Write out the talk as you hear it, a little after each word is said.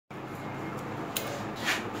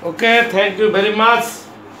Okay, thank you very much.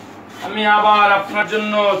 আমি আবার আপনার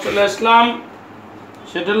জন্য চলে আসলাম,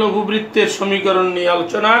 সেটা হলো উপবৃত্তের সমীকরণ নিয়ে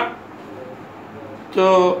আলোচনা। তো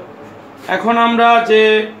এখন আমরা যে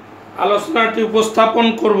আলোচনাটি উপস্থাপন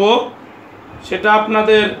করব সেটা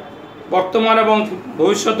আপনাদের বর্তমান এবং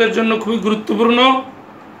ভবিষ্যতের জন্য খুবই গুরুত্বপূর্ণ।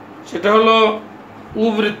 সেটা হলো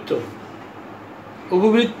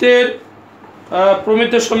উপবৃত্তের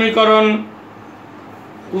প্রমিত সমীকরণ।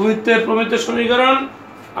 উপবৃত্তের প্রমিত সমীকরণ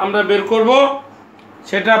আমরা বের করব।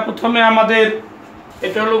 সেটা প্রথমে আমাদের,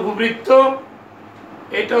 এটা হলো উপবৃত্ত,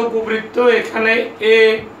 এটা উপবৃত্ত, এখানে এ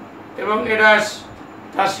এবং এ ড্যাশ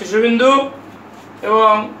তার শীর্ষবিন্দু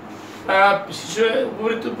এবং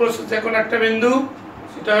উপবৃত্ত প্রস্থ এখন একটা বিন্দু,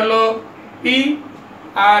 সেটা হলো পি।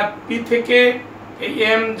 আর পি থেকে এই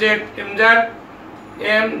এম জেড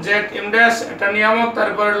এম ড্যাশ একটা নিয়ামক,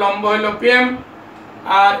 তারপরে লম্ব হলো পিএম,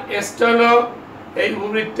 আর এসটা হলো এই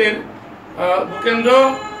উপবৃত্তের ভূকেন্দ্র,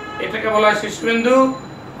 এটাকে বলা হয় শীর্ষবিন্দু।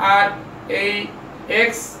 আর এই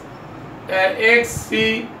এক্স সি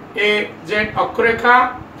এ জেড অক্ষরেখা,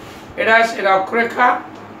 এটা অক্ষরেখা,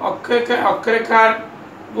 অক্ষরেখার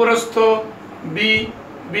প্রস্থ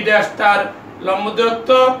বি ড্যাশ তার লম্ব দূরত্ব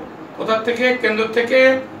কোথা থেকে, কেন্দ্র থেকে।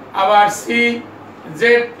 আবার সি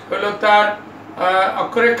জেড হলো তার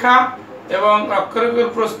অক্ষরেখা এবং অক্ষরেখার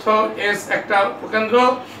প্রস্থ এস একটা উপকেন্দ্র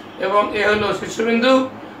এবং এ হলো শীর্ষবিন্দু।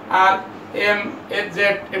 আর এম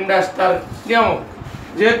জেড এম ড্যাশ তার নিয়ামক।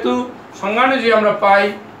 যেহেতু সংজ্ঞানুযায়ী আমরা পাই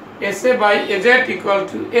S A by A Z equal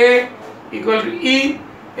to A equal to E,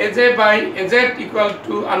 A J by A Z equal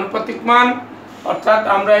to আনুপাতিক মান, অর্থাৎ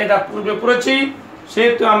আমরা এটা পূর্বে পড়েছি,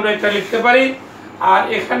 সেহেতু আমরা এটা লিখতে পারি। আর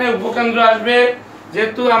এখানে উপকেন্দ্র আসবে,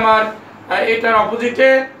 যেহেতু আমার এটার অপোজিটে,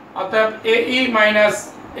 অর্থাৎ এ ই মাইনাস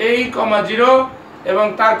এ ই কমা 0, এবং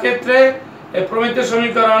তার ক্ষেত্রে প্রমিত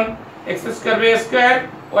সমীকরণ x square by square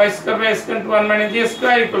Y square by square two 1 minus G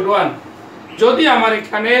square equal to 1। যদি আমার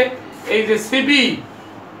এখানে এই যে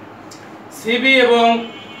সিবি এবং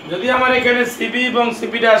যদি আমার এখানে সিবি এবং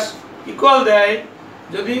সিবি ড্যাশ ইকুয়াল দেয়,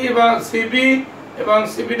 যদি এবং সিবি এবং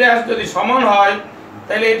সিবি ড্যাশ যদি সমান হয়,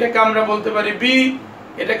 তাহলে এটাকে আমরা বলতে পারি বি,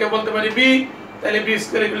 এটাকে বলতে পারি বি, তাহলে বি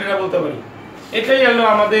স্কোয়ার ইকুয়াল এটা বলতে পারি। এটাই হলো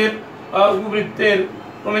আমাদের উপবৃত্তের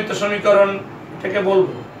প্রমিত সমীকরণ, এটাকে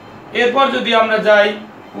বলবো। এরপর যদি আমরা যাই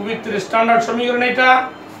উপবৃত্তের স্ট্যান্ডার্ড সমীকরণ, এটা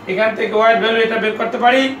এখান থেকে ওয়াই ভ্যালু এটা বের করতে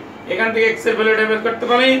পারি, এখান থেকে এক্স এর ভ্যালু এটা বের করতে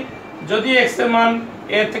পারি। যদি এক্স এর মান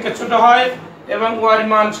এর থেকে ছোট হয় এবং ওয়াই এর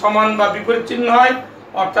মান সমান বা বিপরীত চিহ্ন হয়,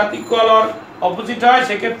 অর্থাৎ ইকুয়াল অর অপোজিট হয়,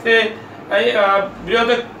 সেক্ষেত্রে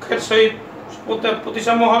বৃহৎক্ষের সহিত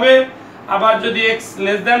প্রতিসাম্য হবে। আবার যদি এক্স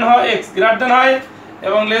লেস দেন হয়, এক্স গ্রেটার দেন হয়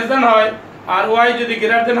এবং লেস দেন হয়, আর ওয়াই যদি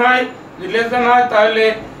গ্রেটার দেন হয়, যদি লেস দেন হয়, তাহলে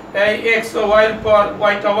এই এক্স ও ওয়াই এর পর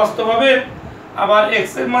ওয়াইটা অবাস্তব হবে। আবার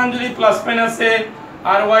এক্স এর মান যদি প্লাস মাইনাসে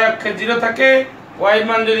আর ওয়াই অক্ষে 0 থাকে, ওয়াই এর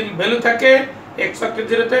মান যদি ভ্যালু থাকে এক্স অক্ষে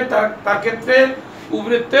 0-তে, তার ক্ষেত্রে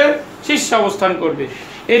উপবৃত্তের শীর্ষে অবস্থান করবে।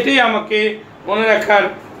 এটাই আমাকে মনে রাখার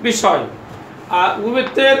বিষয়। আর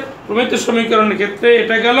উপবৃত্তের প্রমিত সমীকরণের ক্ষেত্রে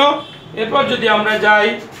এটা গেল। এরপর যদি আমরা যাই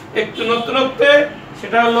একটু নতুনত্বে,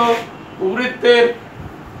 সেটা হলো উপবৃত্তের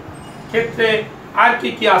ক্ষেত্রে আর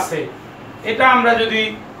কি আছে, এটা আমরা যদি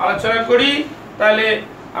আলোচনা করি তাহলে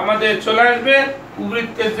আমাদের চলে আসবে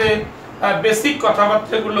উপবৃত্তের যে বেসিক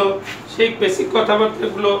কথাবার্তাগুলো। সেই বেসিক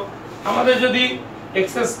কথাবার্তাগুলো আমাদের যদি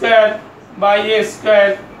x square by A square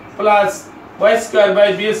plus Y square by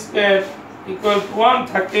B square equal to 1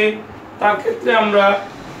 থাকে, তার ক্ষেত্রে আমরা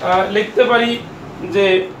লিখতে পারি যে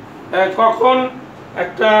কখন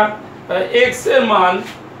একটা এক্স এর মান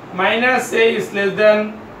minus A is less than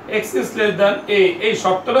x is less than এ, এই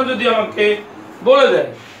শর্তটা যদি আমাকে বলে দেয়,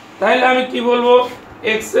 তাহলে আমি কি বলবো,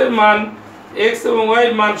 এক্স এর মান, এক্স এবং ওয়াই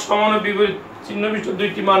এর মান সমান ও বিপরীত চিহ্ন বিশিষ্ট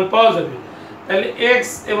দুইটি মান পাওয়া যাবে। তাহলে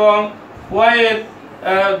এক্স এবং ওয়াই এর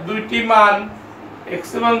দুইটি মান, এক্স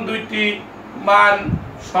এবং দুইটি মান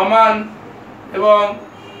সমান এবং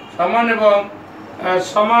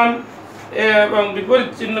বিপরীত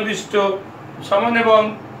চিহ্ন বিশিষ্ট, সমান এবং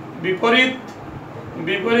বিপরীত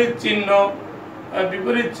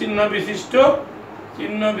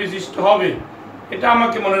চিহ্ন বিশিষ্ট হবে। এটা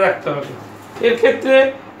আমাকে মনে রাখতে হবে। এর ক্ষেত্রে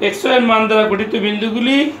এক্স এর মান দ্বারা গঠিত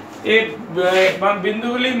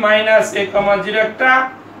বিন্দুগুলি মাইনাস এ কমা 0 একটা,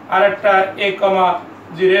 আর একটা এ কমা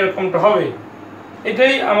 0 এরকমটা হবে।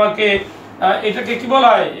 এটাই আমাকে, এটাকে কি বলা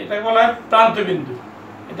হয়, এটাকে বলা হয় প্রান্ত বিন্দু,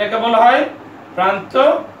 এটাকে বলা হয় প্রান্ত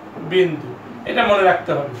বিন্দু। এটা মনে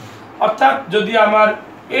রাখতে হবে। অর্থাৎ যদি আমার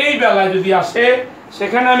এই বেলায় যদি আসে,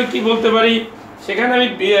 সেখানে আমি কি বলতে পারি,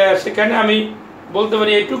 সেখানে আমি বলতে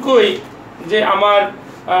পারি এটুকুই যে আমার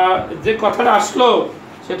যে কথাটা আসলো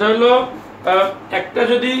সেটা হলো একটা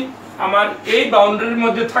যদি আমার এই বাউন্ডারির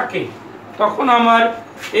মধ্যে থাকে, তখন আমার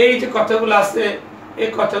এই যে কথাগুলো আছে এই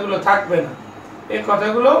কথাগুলো থাকবে না, এই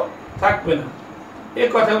কথাগুলো থাকবে না, এই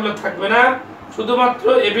কথাগুলো থাকবে না। শুধুমাত্র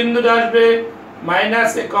এ বিন্দুটা আসবে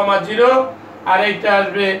 -a,0 আর এইটা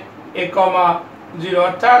আসবে a,0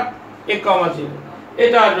 অর্থাৎ a,0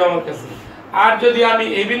 এটা আসবে আমার কাছে। আর যদি আমি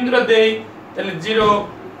এই বিন্দুটা দেই তাহলে 0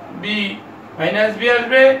 b -b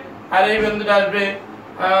আসবে আর এই বিন্দুটা আসবে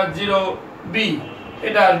 0 b,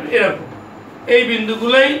 এটা আসবে এরকম। এই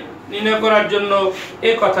বিন্দুগুলোই নির্ণয় করার জন্য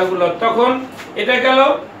এই কথাগুলো, তখন এটা গেল।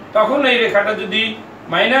 তখন এই রেখাটা যদি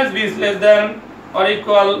 -b ≤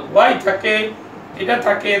 y থাকে, এটা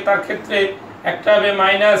থাকে, তার ক্ষেত্রে একটা হবে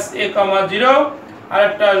 -a,0 আর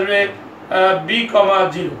একটা আসবে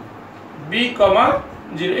b,0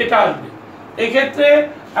 এটা আসবে। এই ক্ষেত্রে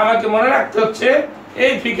আমাকে মনে রাখতে হচ্ছে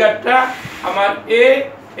এই ফিগারটা আমার a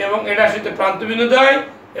এবং এটার সাথে প্রান্তবিন্দুদ্বয়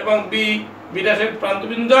এবং বিটার সাথে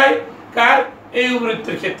প্রান্তবিন্দুদ্বয় কার এই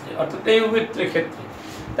উপবৃত্তের ক্ষেত্রে, অর্থাৎ এই উপবৃত্তের ক্ষেত্রে।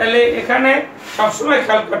 তাহলে এখানে সবসময়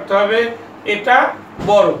খেয়াল করতে হবে এটা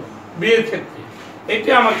বড় b এর ক্ষেত্রে, এটি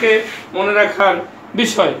আমাকে মনে রাখার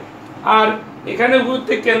বিষয়। আর এখানে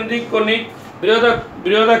উপবৃত্তের কেন্দ্রিক কনিক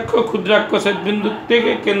বৃহদাক্ষ ক্ষুদ্রাক্ষ ছেদবিন্দু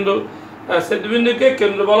থেকে ছেদবিন্দুকে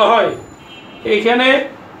কেন্দ্র বলা হয়। এইখানে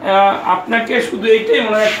আপনাকে শুধু এইটাই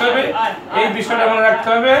মনে রাখতে হবে, এই বিষয়টা মনে রাখতে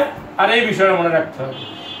হবে আর এই বিষয়টা মনে রাখতে হবে।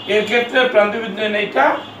 এর ক্ষেত্রে প্রান্তবিন্দু এইটা,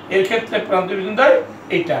 এর ক্ষেত্রে প্রান্তবিন্দু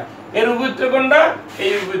এইটা, এর উপবৃত্ত কোনটা,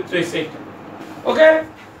 এই উপবৃত্ত এইটা। ওকে,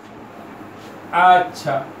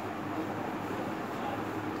 আচ্ছা,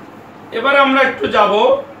 এবার আমরা একটু যাব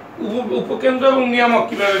উপকেন্দ্র এবং নিয়ামক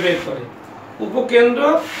কিভাবে বের করে। উপকেন্দ্র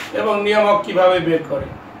এবং নিয়ামক কিভাবে বের করে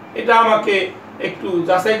এটা আমাকে একটু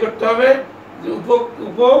যাচাই করতে হবে যে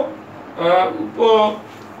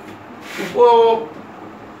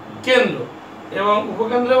উপকেন্দ্র এবং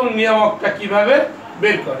উপকেন্দ্র এবং নিয়ামকটা কিভাবে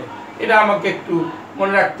বের করে এটা আমাকে একটু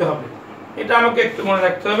মনে রাখতে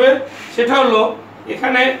হবে। সেটা হলো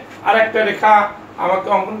এখানে আরেকটা রেখা আমাকে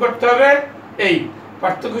অঙ্কন করতে হবে। এই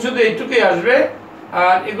পার্থক্য শুধু এইটুকুই আসবে,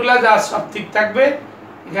 আর এগুলা যা সব ঠিক থাকবে।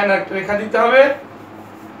 এখানে একটা রেখা দিতে হবে।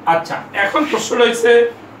 আচ্ছা, এখন প্রশ্ন রয়েছে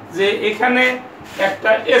যে এখানে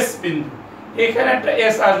একটা এস বিন্দু, এখানে একটা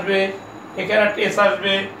এস আসবে, এখানে একটা এস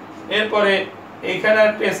আসবে, এরপরে এখানে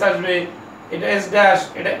একটা এস আসবে, এটা এস ড্যাশ,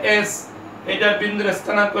 এটা এস, এটা বিন্দুর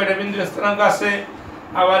স্থানাঙ্ক, এটা বিন্দুর স্থানাঙ্ক আছে।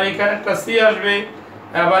 আবার এখানে একটা সি আসবে,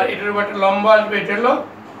 আবার এটার উপর একটা লম্ব আসবে, এটা হলো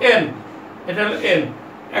এন, এটা হলো এন।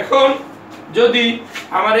 এখন যদি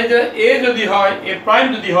আমার এই যে এ যদি হয়, এ প্রাইম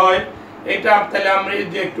যদি হয়, এটা তাহলে আমরা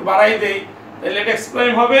যদি একটু বাড়াই দেই তাহলে এটা এক্স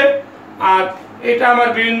প্রাইম হবে। আর এটা আমার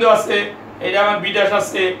বিন্দু আছে, এটা আমার বি ড্যাশ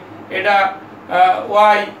আছে, এটা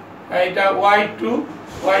ওয়াই, এটা y2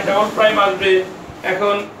 y ডাবল প্রাইম আসবে।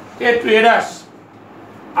 এখন এ টু এ ড্যাশ।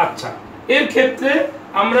 আচ্ছা, এর ক্ষেত্রে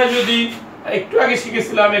আমরা যদি একটু আগে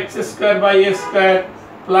শিখেছিলাম x² + y²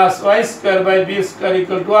 + b²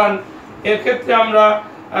 1, এর ক্ষেত্রে আমরা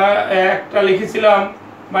একটা লিখেছিলাম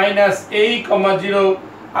 -a,0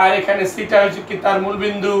 আর এখানে সিটা হচ্ছে কি তার মূল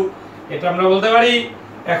বিন্দু, এটা আমরা বলতে পারি।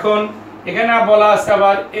 এখন এখানে বলা আছে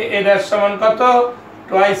আবার a ড্যাশ সমান কত,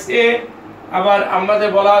 টুয়াইস a, আবার আমাদের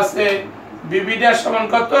বলা আছে bb ড্যাশ সমান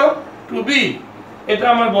কত, 2b, এটা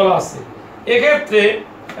আমার বলা আছে। এক্ষেত্রে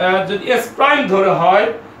যদি s প্রাইম ধরে হয়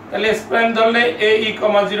তাহলে s প্রাইম ধরলে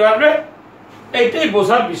a,0 আসবে। এইটাই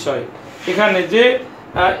বোঝার বিষয় এখানে যে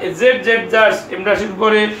z ড্যাশ m ড্যাশের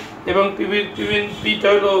উপরে এবং পিটা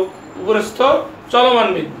হলো উপরস্থ চলমান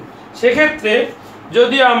বিন্দু। সেক্ষেত্রে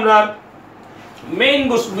যদি আমরা মেইন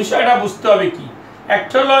বিষয়টা বুঝতে হবে কি,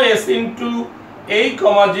 একটা হলো s into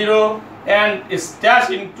a,0 and s dash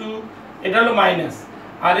into এটা হলো মাইনাস,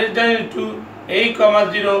 আর s ড্যাশ ইন্টু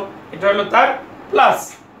a,0 এটা হলো তার প্লাস।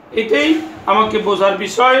 এটাই আমাকে বোঝার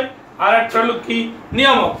বিষয়। আর একটা হলো কি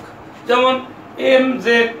নিয়ামক, যেমন m z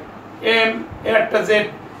m এর একটা z,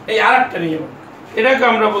 এই আর একটা নিয়ামক, এটাকে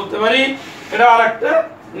আমরা বলতে পারি এটা আর একটা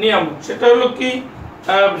নিয়ামক। সেটা হলো কি,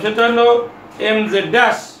 সেটা হলো m z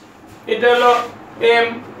ড্যাশ, এটা হলো m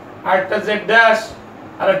আর একটা z ড্যাশ,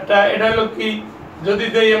 আর একটা এটা হলো কি যদি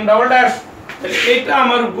দেই m ডাবল ড্যাশ, তাহলে এটা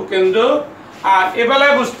আমার উপকেন্দ্র। আর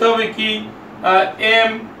এবেলায় বুঝতে হবে কি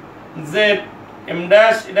m z m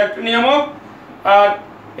ড্যাশ এটা একটা নিয়ামক। আর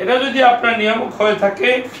এটা যদি আপনার নিয়ামক হয়ে থাকে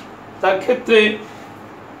তার ক্ষেত্রে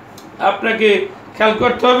আপনাকে খেয়াল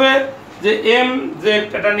করতে হবে যে m z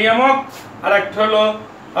এটা নিয়ামক, আর একটা হলো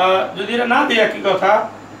যদি এটা না দিই একই কথা,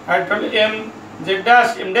 আর একটা হলো m z dash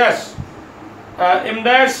m dash m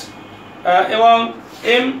dash এবং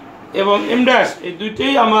m ড্যাশ, এই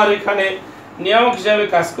দুইটাই আমার এখানে নিয়ামক হিসাবে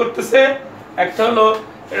কাজ করতেছে। একটা হলো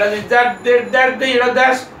এটা যদি দ্যাট দেই এটা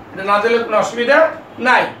ড্যাশ, এটা না দিলে কোনো অসুবিধা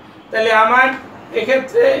নাই। তাহলে আমার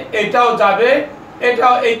এক্ষেত্রে এটাও যাবে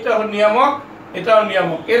এইটাও নিয়ামক, এটাও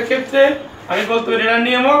নিয়ামক। এর ক্ষেত্রে আমি বলতে পারি এটা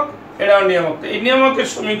নিয়ামক, এটাও নিয়ামক। এই নিয়ামকের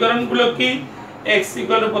সমীকরণগুলো কি? x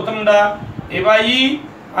ইকুয়াল টু প্রথমটা a বাই e,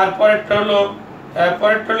 আর পরেরটা হলো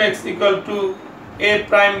x equal to a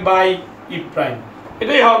prime by e prime.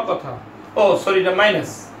 এটাই হওয়ার কথা। ও সরি, এটা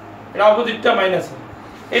মাইনাস, এটা অপোজিটটা মাইনাস।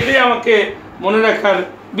 এটাই আমাকে মনে রাখার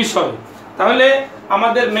বিষয়। তাহলে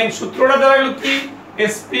আমাদের মেইন সূত্রটা দাঁড়ালো কি?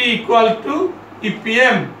 SP equal to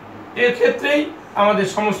EPM। এর ক্ষেত্রেই আমাদের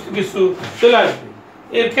সমস্ত কিছু চলে আসবে।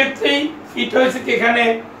 এর ক্ষেত্রেই এটা হয়েছে কি, এখানে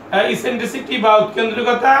ইসেন্ট্রিসিটি বা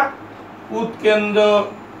উৎকেন্দ্রিকতা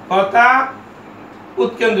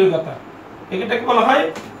এটাকে বলা হয়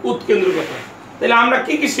উৎকেন্দ্রিকতা। তাহলে আমরা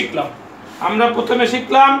কি কি শিখলাম? আমরা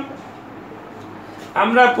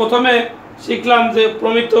প্রথমে শিখলাম যে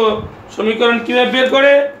প্রমিত সমীকরণ কিভাবে বের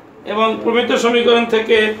করে, এবং প্রমিত সমীকরণ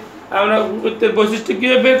থেকে আমরা উপবৃত্তের বৈশিষ্ট্য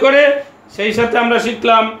কিভাবে বের করে, সেই সাথে আমরা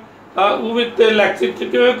শিখলাম উপবৃত্তের লেখচিত্র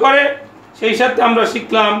কিভাবে করে, সেই সাথে আমরা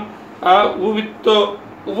শিখলাম উপবৃত্ত,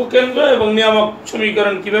 উপকেন্দ্র এবং নিয়ামক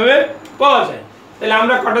সমীকরণ কিভাবে পাওয়া যায়। তাহলে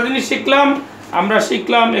আমরা কটা জিনিস শিখলাম? আমরা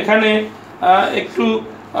শিখলাম এখানে একটু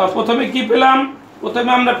প্রথমে কি পেলাম?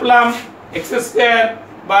 প্রথমে আমরা পেলাম x square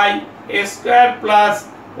by a square plus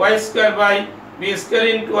y square by b square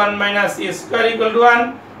into 1 minus e square equal to 1।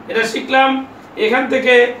 এটা শিখলাম। এখান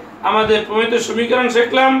থেকে আমাদের প্রমিত সমীকরণ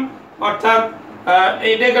শিখলাম, অর্থাৎ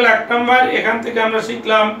এইটা গেল 1 নম্বর। এখান থেকে আমরা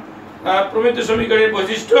শিখলাম প্রমিত সমীকরণের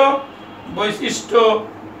বৈশিষ্ট্য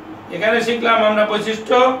এখানে শিখলাম আমরা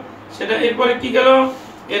বৈশিষ্ট্য। সেটা এরপরে কি গেল?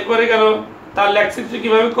 এরপরে গেল তার লেখচিত্র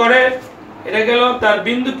কিভাবে করে, এটা গেল তার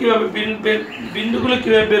বিন্দু কিভাবে বিন্দুগুলো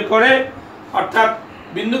কিভাবে বের করে, অর্থাৎ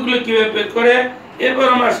বিন্দুগুলো কিভাবে বের করে। এরপর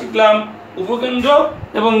আমরা শিখলাম উপকেন্দ্র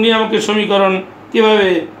এবং নিয়ামকের সমীকরণ কিভাবে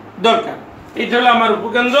দরকার। এইটা হলো আমার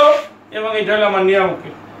উপকেন্দ্র এবং এটা হলো আমার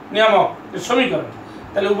নিয়ামকের সমীকরণ।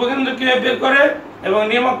 তাহলে উপকেন্দ্র কিভাবে বের করে এবং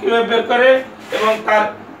নিয়ামক কিভাবে বের করে এবং তার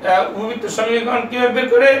উপবৃত্ত সমীকরণ কিভাবে বের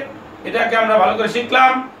করে, এটাকে আমরা ভালো করে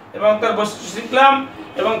শিখলাম এবং তার বৈশিষ্ট্য শিখলাম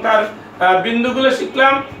এবং তার বিন্দুগুলো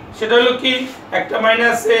শিখলাম। সেটা হলো কি, একটা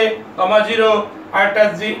মাইনাস a, 0, আরেকটা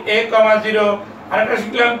a, 0, আরেকটা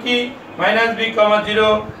শিখলাম কি মাইনাস b, 0,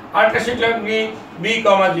 আরেকটা শিখলাম কি b,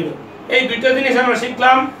 0। এই দুইটা জিনিস আমরা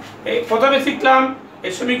শিখলাম। এই প্রথমে শিখলাম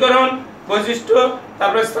এই সমীকরণ, বৈশিষ্ট্য,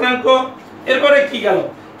 তারপরে স্থানাঙ্ক। এরপরে কি গেল?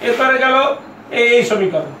 এরপরে গেল এই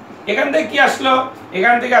সমীকরণ। এখান থেকে কি আসলো?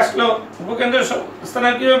 এখান থেকে আসলো উপকেন্দ্র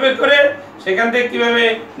স্থানাঙ্ক কিভাবে বের করে, সেখান থেকে কিভাবে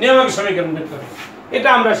নিয়ামক সমীকরণ বের করে, এটা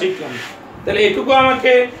আমরা শিখলাম। তাহলে এটুকু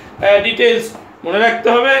আমাকে ডিটেলস মনে রাখতে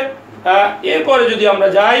হবে। এরপরে যদি আমরা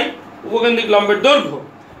যাই উপকেন্দ্রিক লম্বের দৈর্ঘ্য,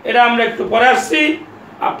 এটা আমরা একটু পরে আসছি।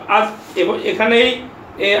 আজ এখানেই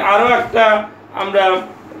আরও একটা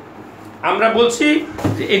আমরা বলছি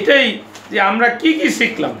যে এটাই যে আমরা কি কি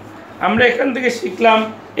শিখলাম। আমরা এখান থেকে শিখলাম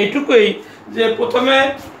এটুকুই যে প্রথমে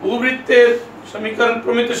উপবৃত্তের সমীকরণ,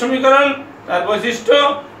 প্রমিত সমীকরণ, তার বৈশিষ্ট্য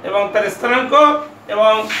এবং তার স্থানাঙ্ক,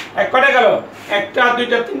 এবং এক কটা গেল, একটা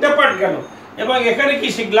দুইটা তিনটা পার্ট গেল। এবং এখানে কি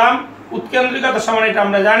শিখলাম? উৎকেন্দ্রিকতা সমান এটা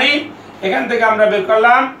আমরা জানি। এখান থেকে আমরা বের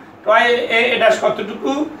করলাম টয় এ ড্যাশ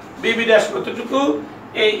কতটুকু, বি ড্যাশ কতটুকু,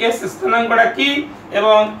 এই এস স্থানাঙ্কটা কি,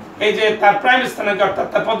 এবং এই যে তার প্রাইম স্থানাঙ্ক অর্থাৎ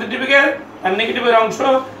তার পজিটিভের আর নেগেটিভের অংশ,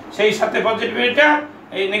 সেই সাথে পজিটিভের এটা,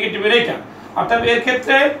 এই নেগেটিভের এইটা, অর্থাৎ এর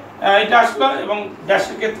ক্ষেত্রে এটা আসলো এবং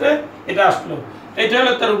ড্যাশের ক্ষেত্রে এটা আসলো। এটা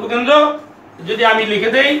হলো তার উপকেন্দ্র। যদি আমি লিখে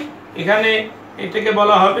দেই, এখানে এটাকে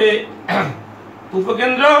বলা হবে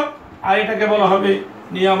উপকেন্দ্র আর এটাকে বলা হবে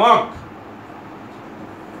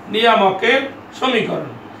নিয়ামকের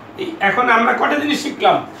সমীকরণ। এখন আমরা কটা জিনিস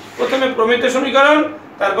শিখলাম? প্রথমে প্রমিত সমীকরণ,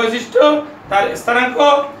 তার বৈশিষ্ট্য, তার স্থানাঙ্ক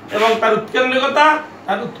এবং তার উৎকেন্দ্রিকতা,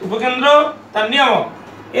 তার উপকেন্দ্র, তার নিয়ামক।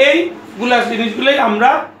 এইগুলা জিনিসগুলোই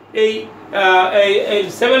আমরা এই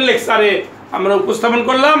 7 লেকচারে আমরা উপস্থাপন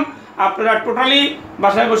করলাম। আপনারা টোটালি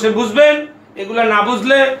বাসায় বসে বুঝবেন। এগুলা না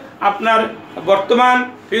বুঝলে আপনার বর্তমান,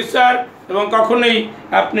 ফিউচার এবং কখনোই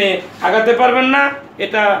আপনি আগাতে পারবেন না।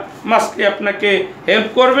 এটা মাস্টলি আপনাকে হেল্প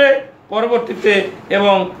করবে পরবর্তীতে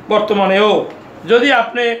এবং বর্তমানেও। যদি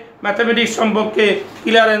আপনি ম্যাথামেটিক্স সম্পর্কে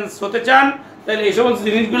ক্লিয়ারেন্স হতে চান, তাহলে এই সমস্ত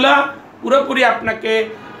জিনিসগুলা পুরোপুরি আপনাকে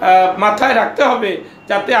মাথায় রাখতে হবে,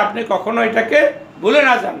 যাতে আপনি কখনো এটাকে ভুলে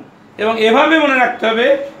না যান। এবং এভাবে মনে রাখতে হবে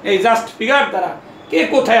এই জাস্ট ফিগার দ্বারা কে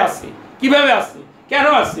কোথায় আছে, কিভাবে আছে, কেন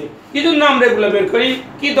আছে, কি জন্য আমরা এগুলো বের করি,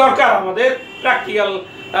 কি দরকার আমাদের practical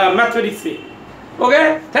ম্যাথমেটিক্সে। Okay,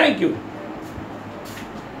 thank you.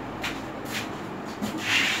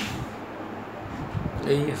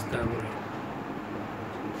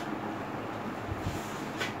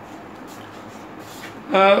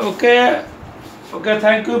 Okay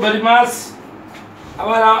thank you very much.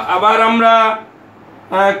 আবার আমরা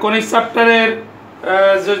কনিক চ্যাপ্টারের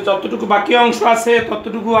যে যতটুকু বাকি অংশ আছে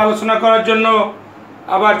ততটুকু আলোচনা করার জন্য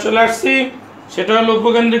আবার চলে আসছি। সেটা হলো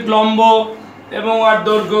উপকেন্দ্রিক লম্ব এবং আর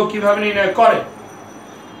দৈর্ঘ্য কীভাবে নির্ণয় করে।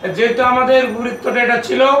 যেহেতু আমাদের বৃত্তটা এটা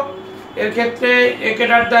ছিল, এর ক্ষেত্রে a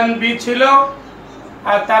greater than b ছিল,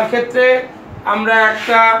 আর তার ক্ষেত্রে আমরা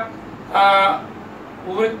একটা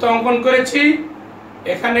উপবৃত্ত অঙ্কন করেছি।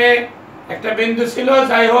 এখানে একটা বিন্দু ছিল,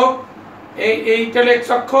 যাই হোক এইটা হলো x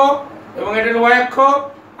অক্ষ এবং এটা হলো y অক্ষ,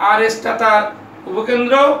 আর এসটা তার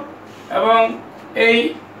উপকেন্দ্র এবং এই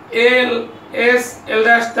L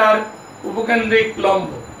তার উপকেন্দ্রিক লম্ব।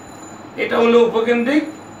 এটা হলো উপকেন্দ্রিক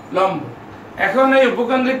লম্ব। এখন এই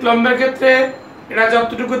উপকেন্দ্রিক লম্বের ক্ষেত্রে এটা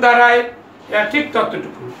যতটুকু দাঁড়ায় এটা ঠিক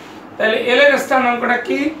ততটুকু। তাহলে L এর স্থানাঙ্কটা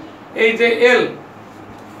কি? এই যে L,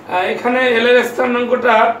 এখানে L এর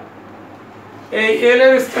স্থানাঙ্কটা, এই L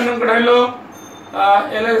এর স্থানাঙ্কটা হলো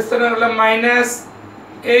L এর স্থানাঙ্ক হলো -a,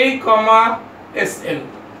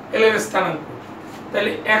 L এর স্থানাঙ্ক।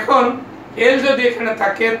 তাহলে এখন L যদি এখানে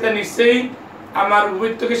থাকে তাহলে নিশ্চয়ই আমার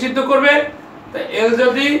উপবৃত্তকে সিদ্ধ করবে। তাই L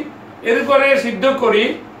যদি এর উপরে সিদ্ধ করি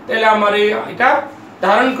তাহলে আমার এটা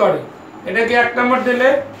ধারণ করে। এটাকে 1 নম্বর দিলে,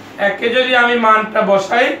 একে যদি আমি মানটা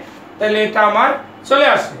বসাই তাহলে এটা আমার চলে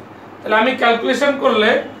আসে। তাহলে আমি ক্যালকুলেশন করলে,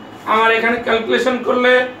 আমার এখানে ক্যালকুলেশন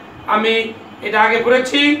করলে আমি এটা আগে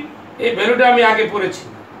পড়েছি, এই ভ্যালুটা আমি আগে পড়েছি।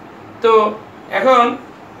 তো এখন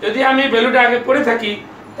যদি আমি ভ্যালুটা আগে পড়ে থাকি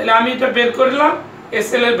তাহলে আমি এটা বের করলাম,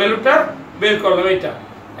 SL এর ভ্যালুটা বের করলাম এটা।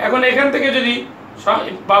 এখন এখান থেকে যদি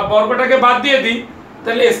বর্গটাকে বাদ দিয়ে দিই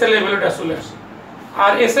তাহলে SL এর ভ্যালুটা চলে আসে।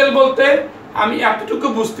 আর SL বলতে আমি এতটুকু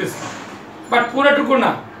বুঝতেছি, বাট পুরোটুকু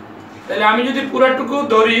না। তাহলে আমি যদি পুরোটুকু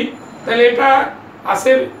ধরি তাহলে এটা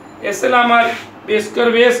আসে SL আমার b²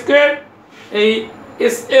 এই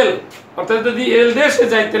SL, অর্থাৎ যদি L দেশে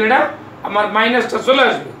যাই তাহলে এটা আমার মাইনাসটা চলে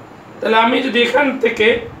আসবে। তাহলে আমি যদি এখান থেকে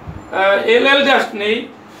LL' নেই,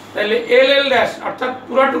 তাহলে LL' অর্থাৎ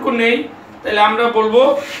পুরোটুকু নেই, তাহলে আমরা বলবো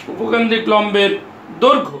উপকেন্দ্রিক লম্বের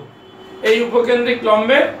দৈর্ঘ্য। এই উপকেন্দ্রিক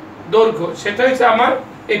লম্বের দৈর্ঘ্য সেটা হচ্ছে আমার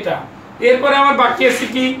এটা। এরপরে আমার বাকি আছে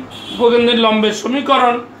কি? উপকেন্দ্রিক লম্বের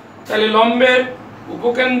সমীকরণ। তাহলে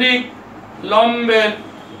উপকেন্দ্রিক লম্বের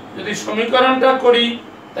যদি সমীকরণটা করি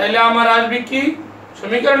তাহলে আমার আসবে কি?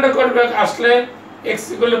 সমীকরণটা করবে আসলে x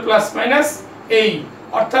 ± এই,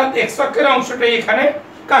 অর্থাৎ x অক্ষের অংশটাই এখানে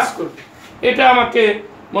কাজ করবে। এটা আমাকে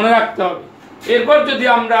মনে রাখতে হবে। এরপর যদি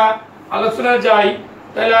আমরা আলোচনা যাই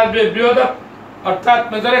তাহলে আসবে বৃহৎ, অর্থাৎ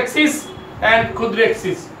মেজর অ্যাক্সিস এন্ড ক্ষুদ্র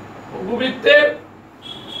অ্যাক্সিস উপবৃত্তের।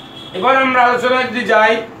 এবার আমরা আলোচনায় যদি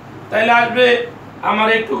যাই তাহলে আসবে আমার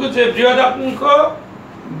একটুকু যে বৃহদাক্ষ,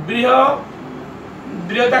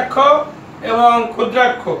 বৃহদাক্ষ এবং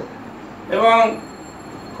ক্ষুদ্রাক্ষ, এবং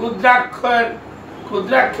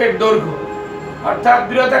ক্ষুদ্রাক্ষের দৈর্ঘ্য, অর্থাৎ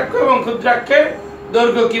বৃহদাক্ষ এবং ক্ষুদ্রাক্ষের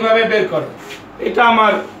দৈর্ঘ্য কিভাবে বের করে এটা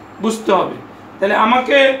আমার বুঝতে হবে। তাহলে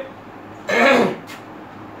আমাকে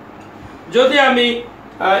যদি আমি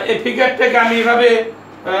এই ফিগারটাকে আমি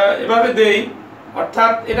এভাবে দেই,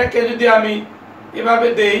 অর্থাৎ এটাকে যদি আমি এভাবে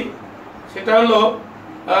দেই, সেটা হলো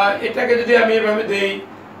এটাকে যদি আমি এভাবে দেই,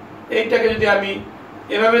 এইটাকে যদি আমি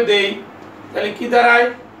এভাবে দেই তাহলে কি দাঁড়ায়?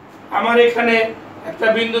 আমার এখানে একটা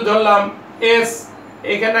বিন্দু ধরলাম S,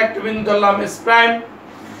 এখানে একটা বিন্দু ধরলাম S',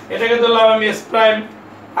 এটাকে ধরলাম আমি S',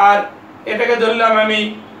 আর এটাকে ধরলাম আমি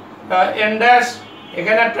N',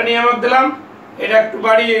 এখানে একটা নিয়ামক দিলাম, এটা একটু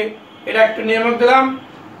বাড়িয়ে এটা একটু নিয়ামক দিলাম।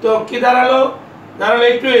 তো কি দাঁড়ালো?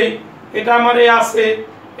 এইটুই, এটা আমার A আছে,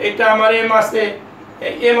 এটা আমার M আছে,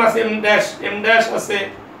 M' আছে,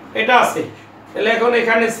 এটা আছে। তাহলে এখন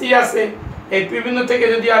এখানে C আছে। এই বিভিন্ন থেকে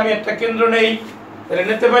যদি আমি একটা কেন্দ্র নেই তাহলে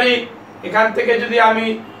নিতে পারি। এখান থেকে যদি আমি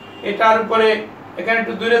এটার উপরে এখানে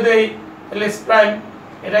একটু দূরে দেই তাহলে S',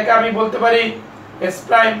 এটাকে আমি বলতে পারি S',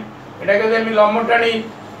 এটাকে যদি আমি লম্ব টানি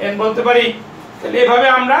N বলতে পারি। তাহলে এভাবে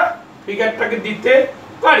আমরা ফিগারটাকে দিতে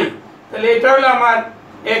পারি। তাহলে এটা হলো আমার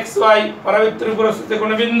XY পরাবৃত্তের উপর অবস্থিত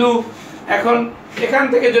কোনো বিন্দু। এখন এখান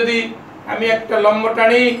থেকে যদি আমি একটা লম্ব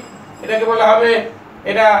টানি, এটাকে বলা হবে,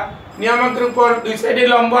 এটা নিয়ামকের উপর দুই সাইডে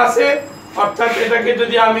লম্ব আছে, অর্থাৎ এটাকে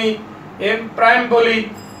যদি আমি M' বলি,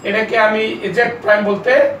 এটাকে আমি Z'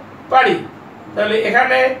 বলতে পারি। তাহলে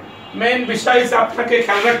এখানে মেইন বিষয় আপনাকে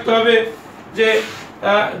খেয়াল রাখতে হবে যে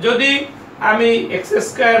যদি আমি x²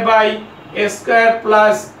 / a² +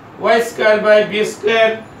 y² / b²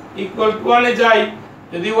 = 1 এ যাই,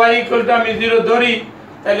 যদি y = আমি 0 ধরি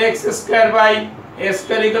তাহলে x² / a²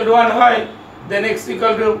 = 1 হয়, দেন x =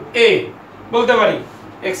 a বলতে পারি,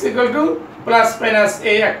 x ±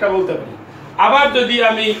 a একটা বলতে পারি। আবার যদি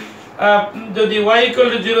আমি y =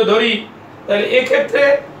 0 ধরি তাহলে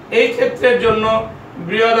এই ক্ষেত্রের জন্য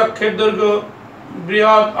বৃহৎ অক্ষের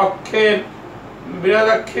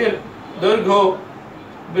দৈর্ঘ্য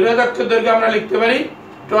বৃহদক্ষের দৈর্ঘ্য আমরা লিখতে পারি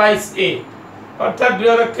টুয়াইস এ, অর্থাৎ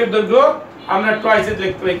বৃহদক্ষের দৈর্ঘ্য আমরা টুয়াইস এ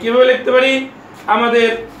লিখতে পারি। কিভাবে লিখতে পারি? আমাদের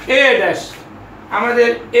এ ড্যাশ, আমাদের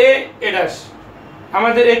এ ড্যাশ,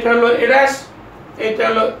 আমাদের এটা হলো এ ড্যাশ, এটা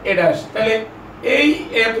হলো এ ড্যাশ, তাহলে এই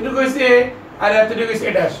এতটুকু হইছে আর এতটুকু হইছে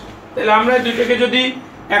এ ড্যাশ, তাহলে আমরা দুটোকে যদি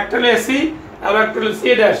একটা হলো এসি আর একটা হলো সি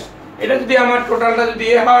ড্যাশ, এটা যদি আমার টোটালটা যদি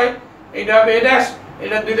এ হয়, এটা হবে এ ড্যাশ,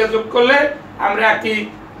 এটা দুইটা যোগ করলে আমরা একই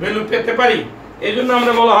ভ্যালু পেতে পারি। এই জন্য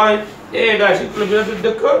আমরা বলা হয় a dash equal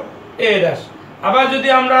বৃহদৈর্ঘ্য a dash. আবার যদি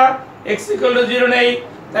আমরা x ইকুয়াল টু 0 নেই,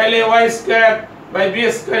 তাহলে y square by b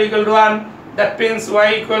square equal to 1, that means y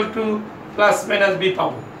equal to plus minus b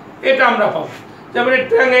পাবো, এটা আমরা পাবো। যেমন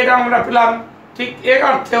এটা আমরা পেলাম, ঠিক এর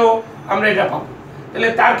অর্থেও আমরা এটা পাবো। তাহলে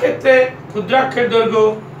তার ক্ষেত্রে ক্ষুদ্রাক্ষের দৈর্ঘ্য,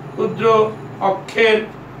 ক্ষুদ্র অক্ষের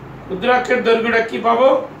দৈর্ঘ্যটা কি পাবো?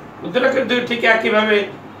 ক্ষুদ্রাক্ষের দৈর্ঘ্য ঠিক একইভাবে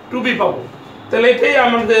 2b পাবো। তাহলে এটাই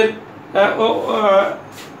আমাদের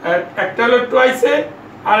একটা হলো টুয়াইসে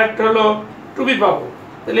আর একটা হলো 2b পাবো।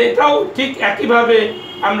 তাহলে এটাও ঠিক একইভাবে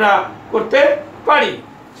আমরা করতে পারি।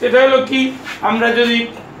 সেটা হলো কি, আমরা যদি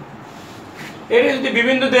এটা যদি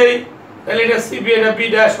বিবিন্দু দেই, তাহলে এটা সিবি, এটা বি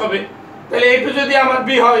ড্যাশ হবে। তাহলে একটু যদি আমার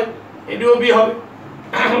বি হয়, এটিও বি হবে,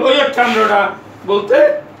 ওই অর্থে আমরা ওটা বলতে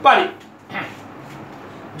পারি।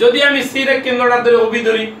 যদি আমি সি এর কেন্দ্রটা ধরে ওবি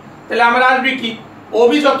ধরি, তাহলে আমার আসবে কি,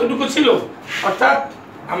 ওবি যতটুকু ছিল, অর্থাৎ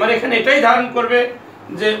আমার এখানে এটাই ধারণ করবে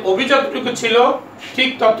যে ওবি যতটুকু ছিল ঠিক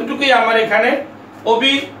ততটুকুই আমার এখানে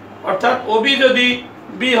ওবি, অর্থাৎ ওবি যদি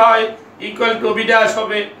বি হয় ইকুয়াল টু বি ড্যাশ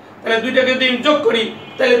হবে। তাহলে দুইটাকে যদি আমি যোগ করি,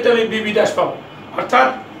 তাহলে তো আমি বিবি ড্যাশ পাবো, অর্থাৎ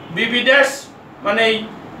বিবি ড্যাশ মানে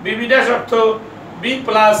বিবি ড্যাশ অর্থ B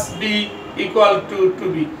plus B equal to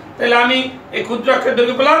 2b। তাহলে আমি এই ক্ষুদ্র অক্ষের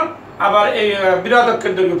দৈর্ঘ্য পেলাম, আবার এই বৃহৎ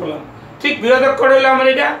অক্ষের দৈর্ঘ্য পেলাম। ঠিক বৃহৎ অক্ষর হইলে আমার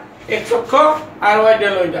এটা x অক্ষ আর y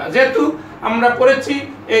ডেল ওইটা, যেহেতু আমরা পড়েছি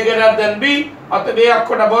a গ্রেটার দেন b, অতএব এই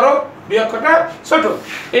অক্ষটা বড়, বি অক্ষটা ছোট,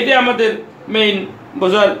 এটি আমাদের মেইন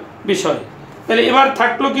বোঝার বিষয়। তাহলে এবার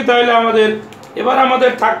থাকলো কি, তাহলে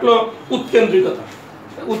আমাদের থাকলো উৎকেন্দ্রিকতা।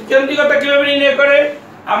 উৎকেন্দ্রিকতা কিভাবে নির্ণয় করে?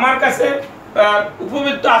 আমার কাছে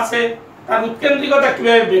উপবৃত্ত আছে, তার উৎকেন্দ্রিকতা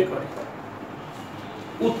কিভাবে বের করে?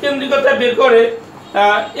 উৎকেন্দ্রিকতা বের করে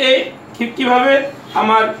এই কিভাবে,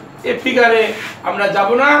 আমার এই ফিগারে আমরা যাব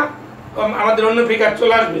না, আমাদের অন্য ফিগার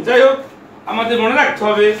চলে আসবে। যাই হোক, আমাদের মনে রাখতে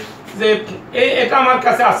হবে যে এটা আমার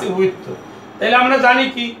কাছে আছে উপবৃত্ত। তাহলে আমরা জানি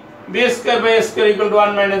কি, B square by A square equal to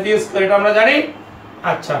 1 minus A square, এটা আমরা জানি।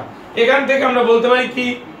 আচ্ছা, এখান থেকে আমরা বলতে পারি কি,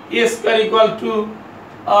 এ square equal to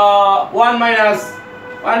 1 minus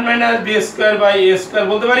B square by A square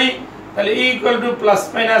বলতে পারি। তাহলে E equal to plus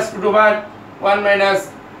minus root over 1 minus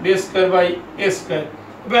B square by A square,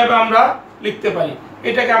 এভাবে আমরা লিখতে পারি।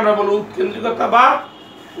 এটাকে আমরা বলবো উৎকেন্দ্রিকতা বা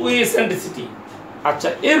ইসেন্ট্রিসিটি। আচ্ছা,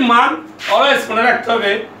 এর মান অলওয়েজ মনে রাখতে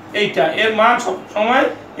হবে, এইটা এর মান সব সময়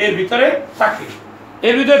এর ভিতরে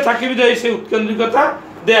থাকে, বিধায় সে উৎকেন্দ্রিকতা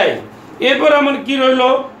দেয়। এরপর আমার কি রইল?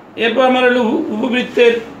 এরপর আমার হলো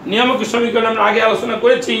উপবৃত্তের নিয়ামক সমীকরণ, আমরা আগে আলোচনা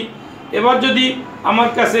করেছি। এবার যদি আমার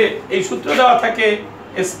কাছে এই সূত্র দেওয়া থাকে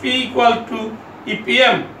এসপি ইকুয়াল টু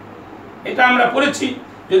ইপিএম, এটা আমরা পড়েছি।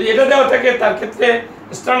 যদি এটা দেওয়া থাকে, তার ক্ষেত্রে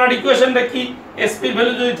স্ট্যান্ডার্ড ইকুয়েশনটা কি, এসপির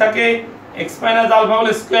ভ্যালু যদি থাকে x minus alpha whole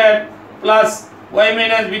square plus Y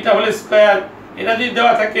minus beta whole square, এটা যদি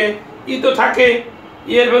দেওয়া থাকে, ই তো থাকে,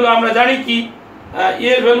 এর ভ্যালু আমরা জানি কি,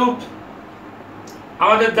 এর ভ্যালু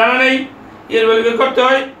আমাদের জানা নেই, এর ভ্যালু বের করতে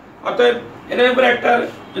হয়। অতএব এটার উপরে একটা,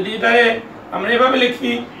 যদি এটারে আমরা এভাবে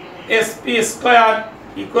লিখি SP square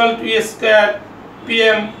equal to A square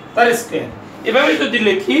PM তার স্কোয়ার, এভাবে যদি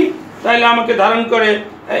লিখি, তাহলে আমাকে ধারণ করে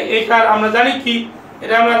এটার আমরা জানি কি,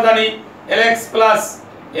 এটা আমরা জানি LX plus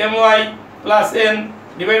M Y plus N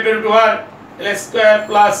divide by root over L square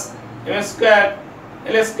plus M square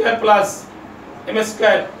L square plus M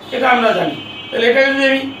square, এটা আমরা জানি। তাহলে এটা যদি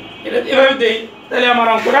আমি এটা এভাবে দিই, তাহলে আমার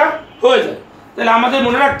অঙ্কটা হয়ে যায়। তাহলে আমাদের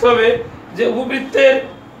মনে রাখতে হবে যে উপবৃত্তের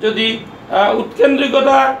যদি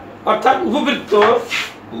উৎকেন্দ্রিকতা, অর্থাৎ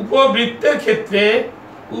উপবৃত্তের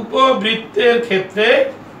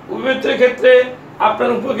ক্ষেত্রে আপনার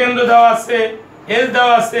উপকেন্দ্র দেওয়া আছে, এস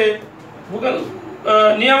দেওয়া আছে,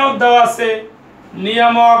 নিয়ামক দেওয়া আছে,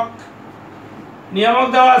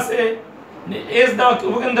 এস দেওয়া,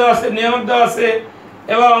 উপকেন্দ্র দেওয়া আছে, নিয়ামক দেওয়া আছে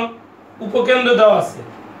এবং উপকেন্দ্র দেওয়া আছে,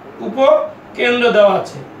 উপকেন্দ্র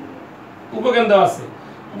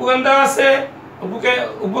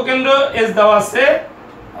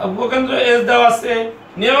এস দেওয়া আছে,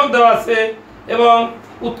 নিয়ামক দেওয়া আছে এবং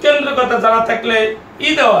উৎকেন্দ্রিকতা জানা থাকলে ই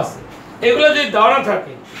দেওয়া আছে। এগুলো যদি দেওয়া না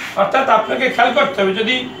থাকে, অর্থাৎ আপনাকে খেয়াল করতে হবে,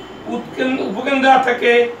 যদি উপকেন্দ্র দেওয়া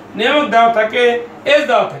থাকে, নিয়ামক দেওয়া থাকে, এস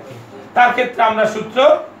দেওয়া থাকে, তার ক্ষেত্রে আমরা সূত্র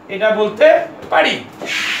এটা বলতে পারি।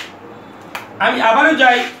 আমি আবারও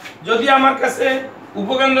যাই, যদি আমার কাছে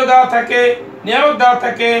উপকেন্দ্র দেওয়া থাকে, নিয়ামক দেওয়া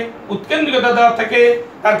থাকে, উৎকেন্দ্রিকতা দেওয়া থাকে,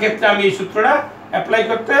 তার ক্ষেত্রে আমি এই সূত্রটা অ্যাপ্লাই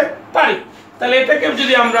করতে পারি। তাহলে এটাকে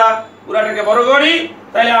যদি আমরা পুরাটাকে বড় করি,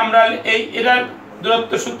 তাহলে আমরা এটার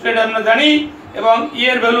দূরত্ব সূত্র এটা আমরা জানি, এবং ই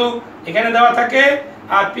এর ভ্যালু এখানে দেওয়া থাকে,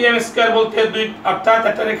 আর pm স্কয়ার বলতে 2 অর্থাৎ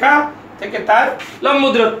একটা রেখা থেকে তার লম্ব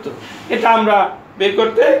দূরত্ব, এটা আমরা বের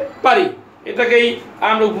করতে পারি। এটাকেই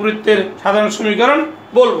আমরা উপবৃত্তের সাধারণ সমীকরণ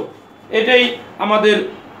বলবো। এটাই আমাদের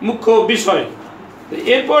মুখ্য বিষয়।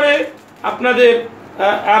 এরপরে আপনাদের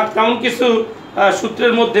আর তেমন কিছু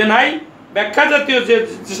সূত্রের মধ্যে নাই, ব্যাখ্যা জাতীয় যে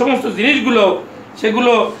সমস্ত জিনিসগুলো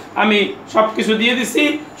সেগুলো আমি সব কিছু দিয়ে দিছি,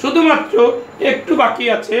 শুধুমাত্র একটু বাকি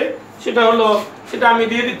আছে, সেটা আমি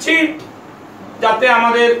দিয়ে দিচ্ছি যাতে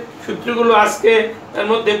আমাদের সূত্রগুলো আজকে এর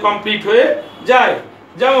মধ্যে কমপ্লিট হয়ে যায়।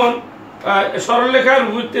 যেমন সরলরেখার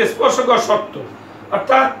উপবৃত্তে স্পর্শক শর্ত,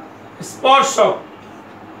 অর্থাৎ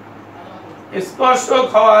স্পর্শক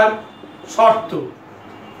হওয়ার শর্ত,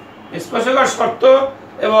 স্পর্শকের শর্ত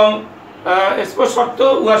এবং স্পর্শ শর্ত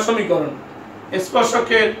উহার সমীকরণ,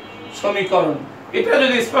 স্পর্শকের সমীকরণ। এটা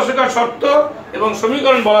যদি স্পর্শকের শর্ত এবং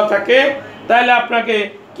সমীকরণ বলা থাকে, তাহলে আপনাকে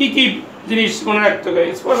কি কি জিনিস মনে রাখতে হবে।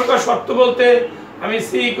 স্পর্শকের শর্ত বলতে আমি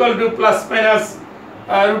c +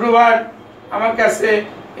 √, আমার কাছে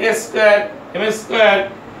a² m²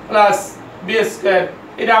 + b²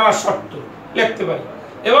 এটা আমার শর্ত লিখতে পারি।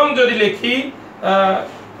 এবং যদি লিখি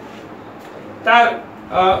তার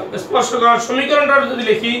স্পর্শকের সমীকরণটা যদি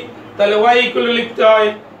লিখি, তাহলে y লিখতে হয়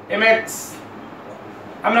mx,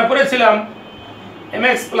 আমরা পড়েছিলাম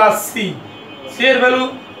mx + c, c এর ভ্যালু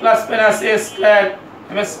 +a²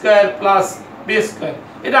 m² + b²,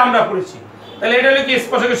 এটা আমরা পড়েছি। তাহলে এটা হলো কি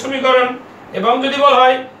স্পর্শকের সমীকরণ। এবং যদি বলা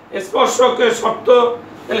হয় স্পর্শকের শর্ত,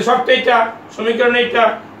 তাহলে শর্ত এইটা, সমীকরণ এইটা।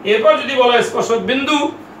 এরপর যদি বলা হয় স্পর্শক বিন্দু,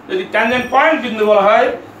 যদি ট্যানজেন্ট পয়েন্ট বিন্দু বলা হয়,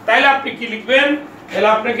 তাহলে আপনি কি লিখবেন, তাহলে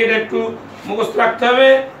আপনাকে এটা একটু মুখস্থ রাখতে হবে,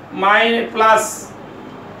 a + m /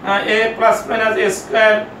 a²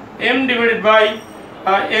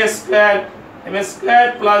 m² + b² √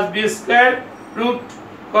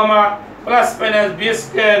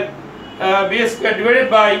 b²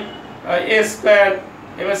 / a²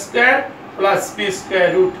 m² + b²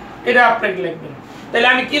 √ এটা আপনাকে লিখবেন। তাহলে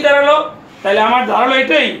আমি কি দাঁড়ালো, তাহলে আমার দাঁড়ালো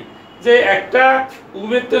এটাই যে একটা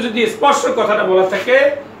উপবৃত্তে যদি স্পর্শক কথাটা বলা থাকে,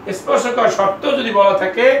 স্পর্শকের শর্ত যদি বলা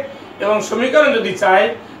থাকে এবং সমীকরণ যদি চায়,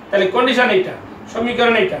 তাহলে কন্ডিশন এইটা,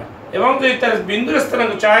 সমীকরণ এইটা, এবং যদি তার বিন্দুর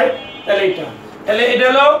স্থানাঙ্ক চায় তাহলে এইটা। তাহলে এটা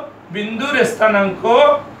হলো বিন্দুর স্থানাঙ্ক,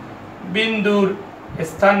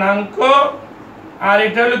 আর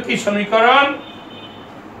এটা হলো কি সমীকরণ,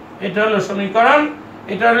 এটা হলো সমীকরণ,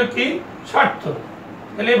 এটা হলো কি শর্ত।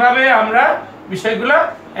 তাহলে এভাবে আমরা বিষয়গুলো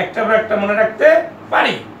একটা পর একটা মনে রাখতে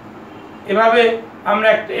পারি। এভাবে আমরা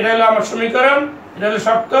এটা হলো আমার সমীকরণ, এটা হলো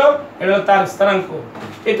শর্ত, এটা হলো তার স্থানাঙ্ক।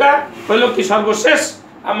 এটা হলো কি সর্বশেষ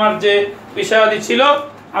আমার যে বিষয়াদি ছিল।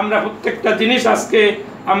 আমরা প্রত্যেকটা জিনিস আজকে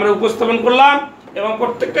আমরা উপস্থাপন করলাম, এবং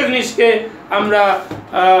প্রত্যেকটা জিনিসকে আমরা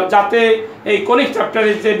যাতে এই কনিক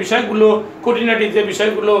চ্যাপ্টারের যে বিষয়গুলো, খুঁটিনাটি যে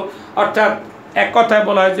বিষয়গুলো, অর্থাৎ এক কথায়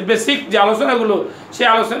বলা হয় যে বেসিক যে আলোচনাগুলো, সেই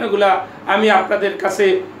আলোচনাগুলো আমি আপনাদের কাছে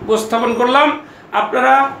উপস্থাপন করলাম।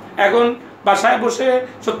 আপনারা এখন বাসায় বসে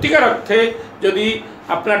সত্যিকার অর্থে যদি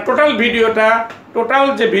আপনার টোটাল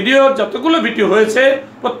যে ভিডিও, যতগুলো ভিডিও হয়েছে,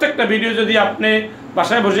 প্রত্যেকটা ভিডিও যদি আপনি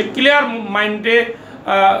বাসায় বসে ক্লিয়ার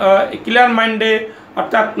মাইন্ডে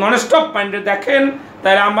অর্থাৎ নন স্টপ মাইন্ডে দেখেন,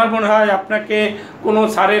 তাহলে আমার মনে হয় আপনাকে কোনো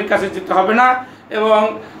স্যারের কাছে যেতে হবে না। এবং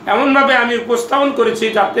এমনভাবে আমি উপস্থাপন করেছি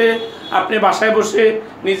যাতে আপনি বাসায় বসে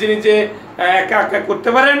নিজে নিজে একা একা করতে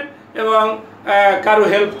পারেন, এবং কারো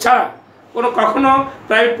হেল্প ছাড়া। কখনো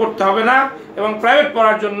প্রাইভেট পড়তে হবে না। এবং প্রাইভেট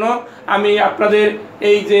পড়ার জন্য আমি আপনাদের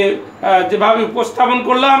এই যেভাবে উপস্থাপন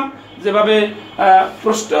করলাম, যেভাবে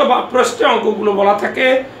প্রশ্নের অঙ্কগুলো বলা থাকে,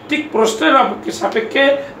 ঠিক প্রশ্নের সাপেক্ষে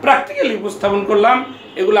প্র্যাকটিক্যালি উপস্থাপন করলাম,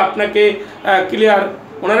 এগুলো আপনাকে ক্লিয়ার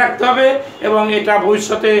মনে রাখতে হবে। এবং এটা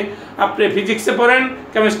ভবিষ্যতে আপনি ফিজিক্সে পড়েন,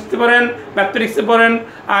 কেমিস্ট্রিতে পড়েন, ম্যাথমেটিক্সে পড়েন,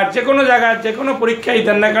 আর যে কোনো জায়গায় যে কোনো পরীক্ষাই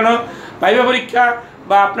দেন না কেন, ভাইভা পরীক্ষা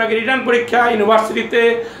বা আপনাকে রিটার্ন পরীক্ষা, ইউনিভার্সিটিতে,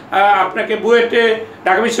 আপনাকে বুয়েটে,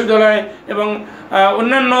 ঢাকা বিশ্ববিদ্যালয় এবং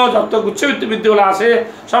অন্যান্য যত উচ্চবিদ্যালয় আছে,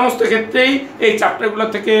 সমস্ত ক্ষেত্রেই এই চ্যাপ্টারগুলো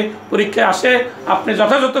থেকে পরীক্ষায় আসে। আপনি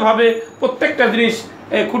যথাযথভাবে প্রত্যেকটা জিনিস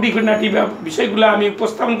খুঁটিনাটি বিষয়গুলো আমি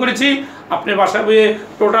উপস্থাপন করেছি। আপনি বাসায় বইয়ে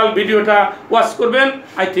টোটাল ভিডিওটা ওয়াচ করবেন।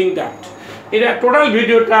 আই থিঙ্ক দ্যাট এটা টোটাল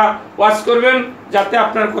ভিডিওটা ওয়াচ করবেন যাতে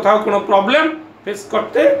আপনার কোথাও কোনো প্রবলেম ফেস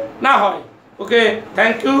করতে না হয়। ওকে,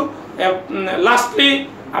 থ্যাংক ইউ। লাস্টলি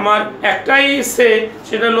আমার একটাই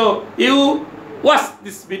সেটা হলো, you watch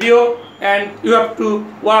this video and you have to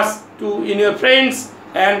watch two in your friends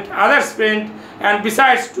and others friend, and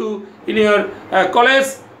besides to in your college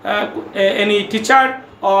any teacher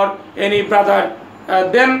or any brother,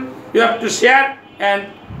 then you have to share and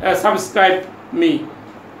subscribe me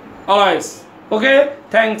always. Okay,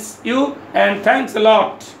 thanks you and thanks a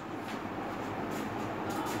lot.